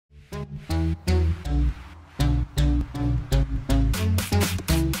Hello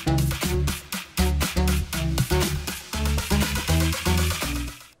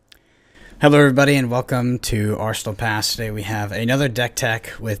everybody and welcome to Arsenal Pass. Today we have another deck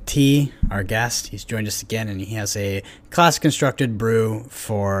tech with T, our guest. He's joined us again and he has a Classic Constructed brew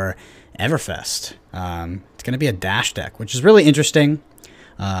for Everfest. It's going to be a dash deck, which is really interesting.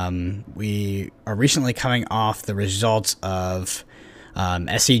 We are recently coming off the results of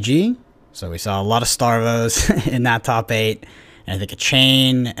SEG, so we saw a lot of Starvos in that top 8, and I think a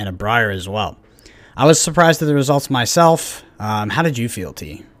Chain and a Briar as well. I was surprised at the results myself. How did you feel,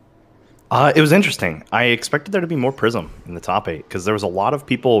 T? It was interesting. I expected there to be more Prism in the top 8 because there was a lot of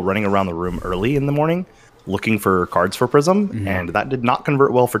people running around the room early in the morning looking for cards for Prism, and that did not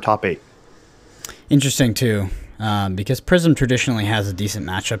convert well for top 8. Interesting, too, because Prism traditionally has a decent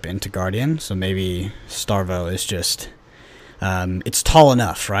matchup into Guardian, so maybe Starvo is just... it's tall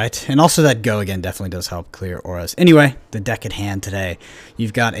enough, right? And also that Go again definitely does help clear auras. Anyway, the deck at hand today.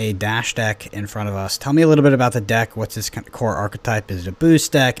 You've got a dash deck in front of us. Tell me a little bit about the deck. What's its kind of core archetype? Is it a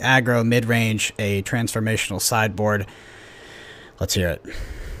boost deck, aggro, mid-range, a transformational sideboard? Let's hear it.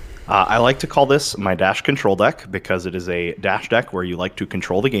 I like to call this my dash control deck because it is a dash deck where you like to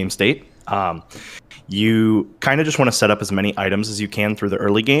control the game state. You kind of just want to set up as many items as you can through the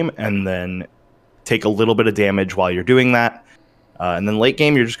early game and then take a little bit of damage while you're doing that. And then late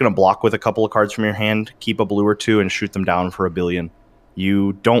game, you're just going to block with a couple of cards from your hand, keep a blue or two, and shoot them down for 1 billion.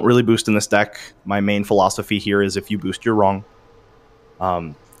 You don't really boost in this deck. My main philosophy here is if you boost, you're wrong.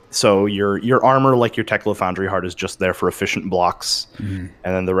 So your armor, like your Tekla Foundry Heart, is just there for efficient blocks. And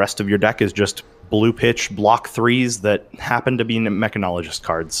then the rest of your deck is just blue pitch block 3s that happen to be Mechanologist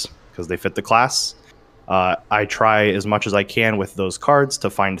cards because they fit the class. I try as much as I can with those cards to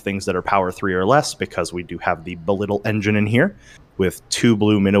find things that are power 3 or less because we do have the Belittle engine in here with 2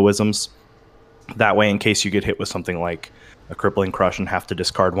 blue Minnowisms. That way, in case you get hit with something like a Crippling Crush and have to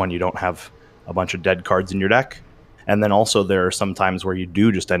discard one, you don't have a bunch of dead cards in your deck. And then also there are some times where you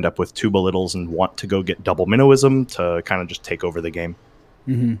do just end up with 2 Belittles and want to go get double Minnowism to kind of just take over the game.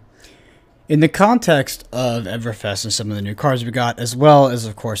 In the context of Everfest and some of the new cards we got, as well as,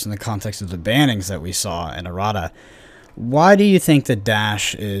 of course, in the context of the bannings that we saw in Errata, why do you think the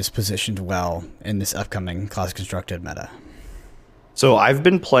Dash is positioned well in this upcoming Classic Constructed meta? So I've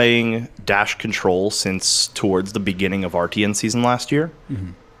been playing Dash Control since towards the beginning of RTN season last year.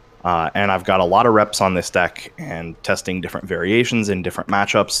 And I've got a lot of reps on this deck and testing different variations in different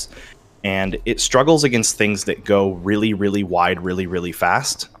matchups. And it struggles against things that go really, really wide, really, really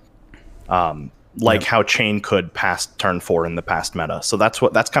fast. Like how Chain could past turn 4 in the past meta. So that's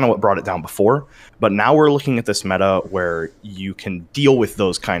kind of what brought it down before. But now we're looking at this meta where you can deal with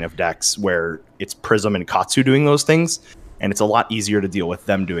those kind of decks where it's Prism and Katsu doing those things, and it's a lot easier to deal with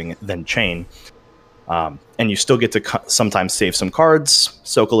them doing it than Chain. And you still get to sometimes save some cards,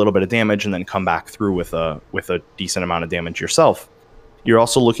 soak a little bit of damage, and then come back through with a decent amount of damage yourself. You're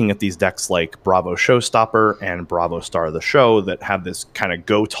also looking at these decks like Bravo Showstopper and Bravo Star of the Show that have this kind of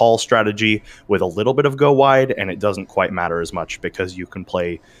go tall strategy with a little bit of go wide, and it doesn't quite matter as much because you can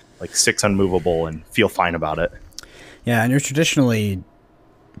play like 6 unmovable and feel fine about it. Yeah, and you're traditionally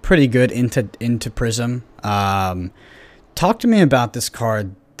pretty good into Prism. Talk to me about this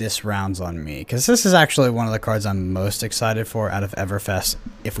card, This Rounds on Me, because this is actually one of the cards I'm most excited for out of Everfest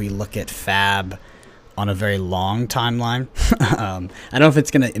if we look at Fab on a very long timeline. I don't know if it's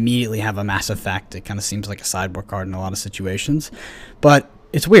going to immediately have a massive effect. It kind of seems like a sideboard card in a lot of situations, but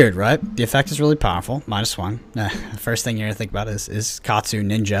it's weird, right? The effect is really powerful, -1. First thing you're going to think about is Katsu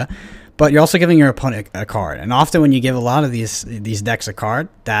Ninja, but you're also giving your opponent a card. And often when you give a lot of these decks a card,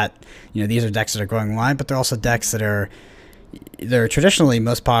 that, you know, these are decks that are going wide, but they're also decks that are, they're traditionally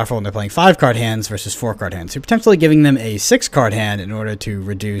most powerful when they're playing 5-card hands versus 4-card hands. So you're potentially giving them a 6-card hand in order to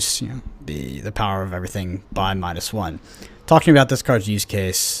reduce, you know, the power of everything by -1. Talk to me about this card's use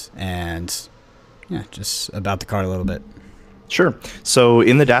case and yeah, just about the card a little bit. Sure. So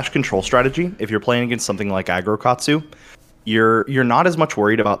in the dash control strategy, if you're playing against something like Aggro Katsu, you're not as much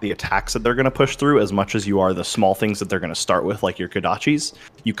worried about the attacks that they're going to push through as much as you are the small things that they're going to start with, like your Kodachis.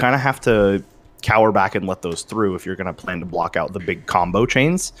 You kind of have to cower back and let those through if you're going to plan to block out the big combo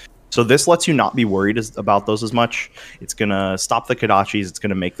chains. So this lets you not be worried about those as much. It's going to stop the Kodachis. It's going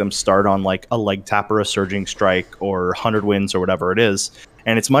to make them start on like a leg tap or a surging strike or 100 wins or whatever it is.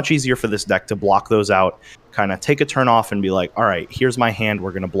 And it's much easier for this deck to block those out, kind of take a turn off and be like, all right, here's my hand.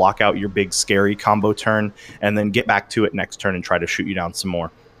 We're going to block out your big scary combo turn and then get back to it next turn and try to shoot you down some more.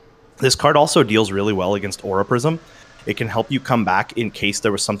 This card also deals really well against Aura Prism. It can help you come back in case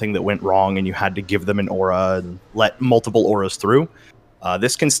there was something that went wrong and you had to give them an aura and let multiple auras through.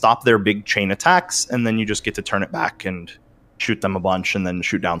 This can stop their big chain attacks, and then you just get to turn it back and shoot them a bunch, and then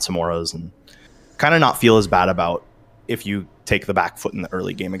shoot down some auras, and kind of not feel as bad about if you take the back foot in the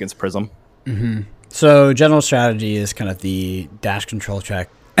early game against Prism. So general strategy is kind of the dash control deck.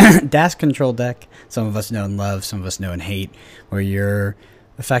 Some of us know and love, some of us know and hate, where you're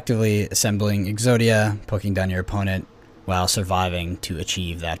effectively assembling Exodia, poking down your opponent while surviving to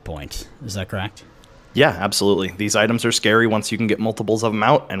achieve that point. Is that correct? Yeah, absolutely. These items are scary once you can get multiples of them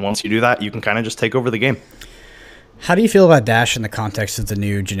out, and once you do that, you can kind of just take over the game. How do you feel about Dash in the context of the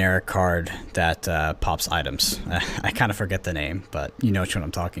new generic card that pops items? I kind of forget the name, but you know which one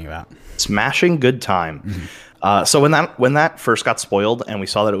I'm talking about. Smashing Good Time. So when that first got spoiled, and we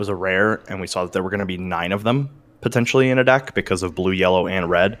saw that it was a rare, and we saw that there were going to be 9 of them potentially in a deck because of blue, yellow, and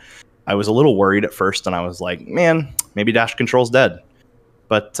red, I was a little worried at first, and I was like, man, maybe Dash Control's dead.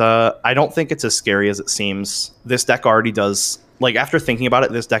 But I don't think it's as scary as it seems. This deck already does, like, after thinking about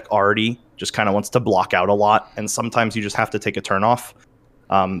it, this deck already just kind of wants to block out a lot, and sometimes you just have to take a turn off.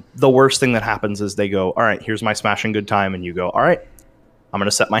 The worst thing that happens is they go, all right, here's my Smashing Good Time, and you go, all right, I'm going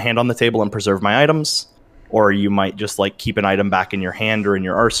to set my hand on the table and preserve my items. Or you might just like keep an item back in your hand or in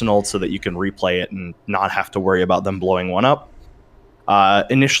your arsenal so that you can replay it and not have to worry about them blowing one up.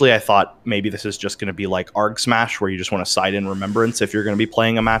 Initially, I thought maybe this is just going to be like Arg Smash, where you just want to side in Remembrance if you're going to be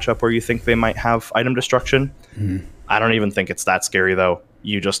playing a matchup where you think they might have item destruction. I don't even think it's that scary, though.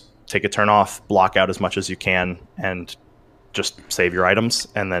 You just take a turn off, block out as much as you can, and just save your items.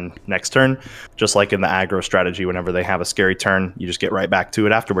 And then next turn, just like in the aggro strategy, whenever they have a scary turn, you just get right back to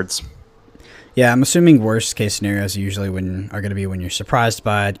it afterwards. Yeah, I'm assuming worst case scenarios usually are going to be when you're surprised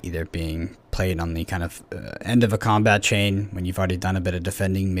by it, either being played on the kind of end of a combat chain when you've already done a bit of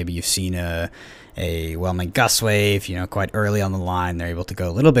defending. Maybe you've seen a Whelming Gust Wave, quite early on the line. They're able to go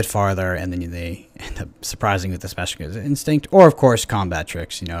a little bit farther, and then they end up surprising with the Special Instinct, or of course combat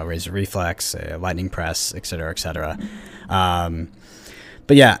tricks, Razor Reflex, Lightning Press, etc., etc.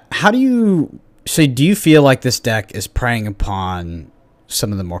 But yeah, do you feel like this deck is preying upon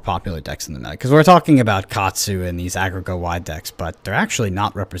some of the more popular decks in the meta? Because we're talking about Katsu and these aggregate wide decks, but they're actually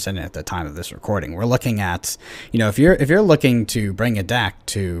not represented at the time of this recording. We're looking at, if you're looking to bring a deck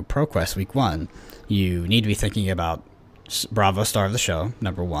to ProQuest Week 1, you need to be thinking about Bravo, Star of the Show,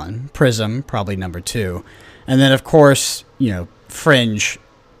 number 1, Prism, probably number 2, and then of course, Fringe,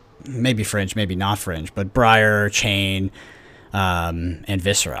 maybe not Fringe, but Briar, Chain, and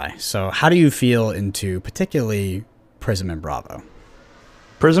Viscerai. So how do you feel into particularly Prism and Bravo?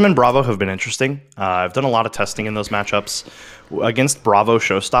 Prism and Bravo have been interesting. I've done a lot of testing in those matchups. Against Bravo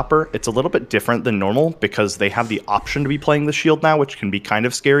Showstopper, it's a little bit different than normal because they have the option to be playing the shield now, which can be kind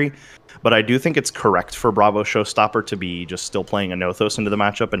of scary. But I do think it's correct for Bravo Showstopper to be just still playing a Nothos into the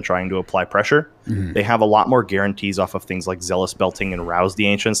matchup and trying to apply pressure. They have a lot more guarantees off of things like Zealous Belting and Rouse the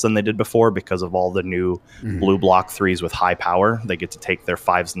Ancients than they did before because of all the new blue block 3s with high power. They get to take their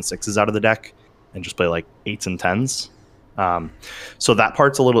 5s and 6s out of the deck and just play like 8s and 10s. So that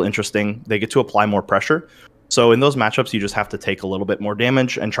part's a little interesting. They get to apply more pressure. So in those matchups, you just have to take a little bit more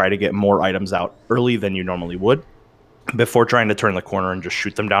damage and try to get more items out early than you normally would before trying to turn the corner and just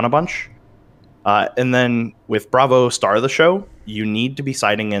shoot them down a bunch. And then with Bravo Star of the Show, you need to be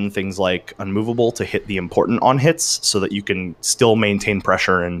siding in things like Unmovable to hit the important on hits so that you can still maintain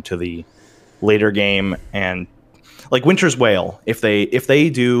pressure into the later game. And like Winter's Wail, if they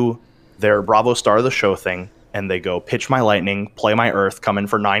do their Bravo Star of the Show thing, and they go pitch my lightning, play my earth, come in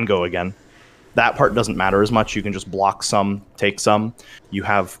for 9, go again. That part doesn't matter as much. You can just block some, take some. You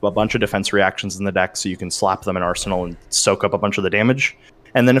have a bunch of defense reactions in the deck, so you can slap them in Arsenal and soak up a bunch of the damage.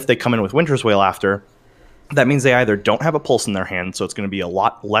 And then if they come in with Winter's Wail after, that means they either don't have a pulse in their hand, so it's going to be a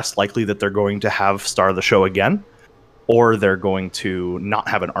lot less likely that they're going to have Star of the Show again, or they're going to not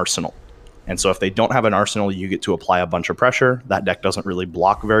have an Arsenal. And so if they don't have an Arsenal, you get to apply a bunch of pressure. That deck doesn't really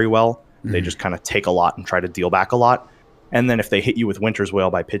block very well. They just kind of take a lot and try to deal back a lot. And then if they hit you with Winter's Wail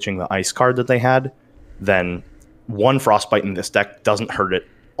by pitching the ice card that they had, then 1 Frostbite in this deck doesn't hurt it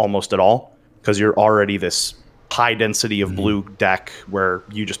almost at all because you're already this high density of blue deck where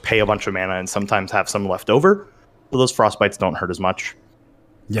you just pay a bunch of mana and sometimes have some left over. So those Frostbites don't hurt as much.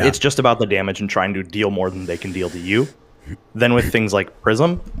 Yeah. It's just about the damage and trying to deal more than they can deal to you. Then with things like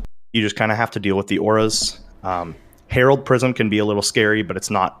Prism, you just kind of have to deal with the auras. Herald Prism can be a little scary, but it's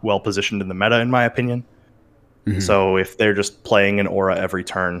not well positioned in the meta, in my opinion. So if they're just playing an aura every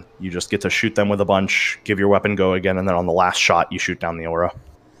turn, you just get to shoot them with a bunch, give your weapon go again, and then on the last shot, you shoot down the aura.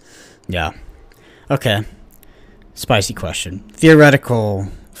 Yeah. Okay. Spicy question. Theoretical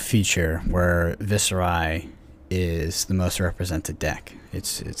feature where Viscerai is the most represented deck.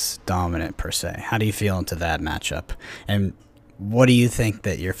 It's dominant per se. How do you feel into that matchup? And what do you think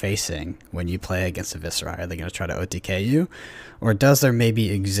that you're facing when you play against a Viserai? Are they going to try to OTK you? Or does there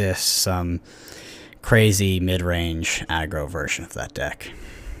maybe exist some crazy mid-range aggro version of that deck?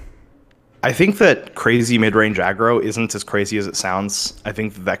 I think that crazy mid-range aggro isn't as crazy as it sounds. I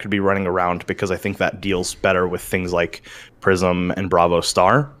think that could be running around because I think that deals better with things like Prism and Bravo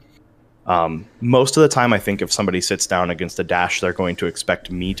Star. Most of the time, I think if somebody sits down against a dash, they're going to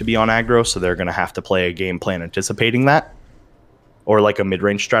expect me to be on aggro, so they're going to have to play a game plan anticipating that, or like a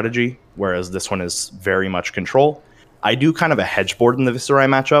mid-range strategy, whereas this one is very much control. I do kind of a hedge board in the Viserai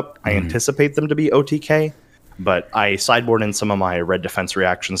matchup. I anticipate them to be OTK, but I sideboard in some of my red defense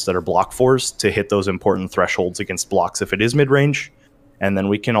reactions that are block 4s to hit those important thresholds against blocks if it is mid-range. And then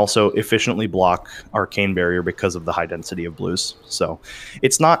we can also efficiently block Arcane Barrier because of the high density of blues. So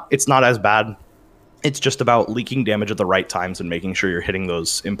it's not as bad. It's just about leaking damage at the right times and making sure you're hitting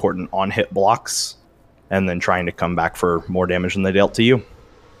those important on-hit blocks and then trying to come back for more damage than they dealt to you.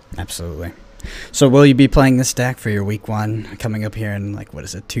 Absolutely. So will you be playing this deck for your week 1 coming up here in, like, what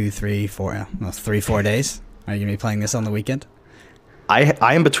is it, 3-4 days? Are you going to be playing this on the weekend?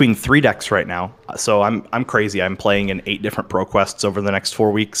 I am between 3 decks right now, so I'm crazy. I'm playing in 8 different pro quests over the next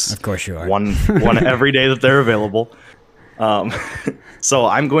 4 weeks. Of course you are. One every day that they're available. So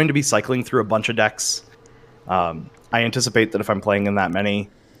I'm going to be cycling through a bunch of decks. I anticipate that if I'm playing in that many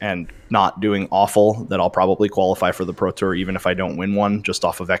and not doing awful, that I'll probably qualify for the Pro Tour even if I don't win one just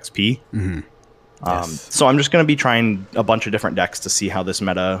off of XP. Yes. So I'm just going to be trying a bunch of different decks to see how this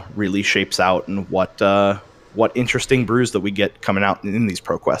meta really shapes out and what interesting brews that we get coming out in these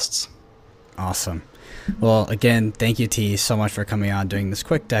pro quests. Awesome. Well, again, thank you, T, so much for coming on, doing this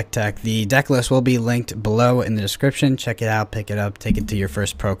quick deck tech. The deck list will be linked below in the description. Check it out, pick it up, take it to your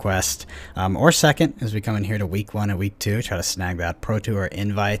first pro quest, or second, as we come in here to week 1 and week 2, try to snag that Pro Tour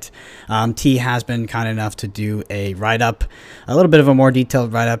invite. T has been kind enough to do a write-up, a little bit of a more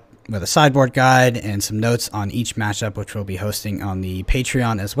detailed write-up with a sideboard guide and some notes on each matchup, which we'll be hosting on the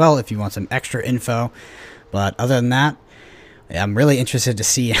Patreon as well if you want some extra info. But other than that, I'm really interested to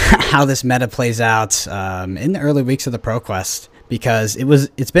see how this meta plays out in the early weeks of the Pro Quest, because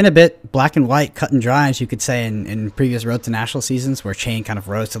it's been a bit black and white, cut and dry, as you could say, in previous Road to National seasons, where Chain kind of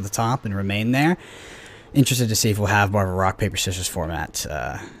rose to the top and remained there. Interested to see if we'll have more of a rock, paper, scissors format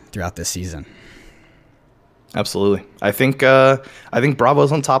throughout this season. Absolutely. I think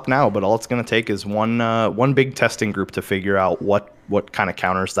Bravo's on top now, but all it's going to take is one big testing group to figure out what kind of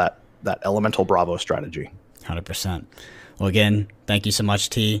counters that elemental Bravo strategy. 100%. Well, again, thank you so much,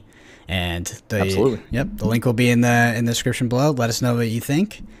 T. And Absolutely. Yep, the link will be in the description below. Let us know what you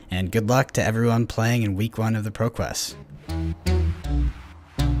think, and good luck to everyone playing in week 1 of the Pro Quest.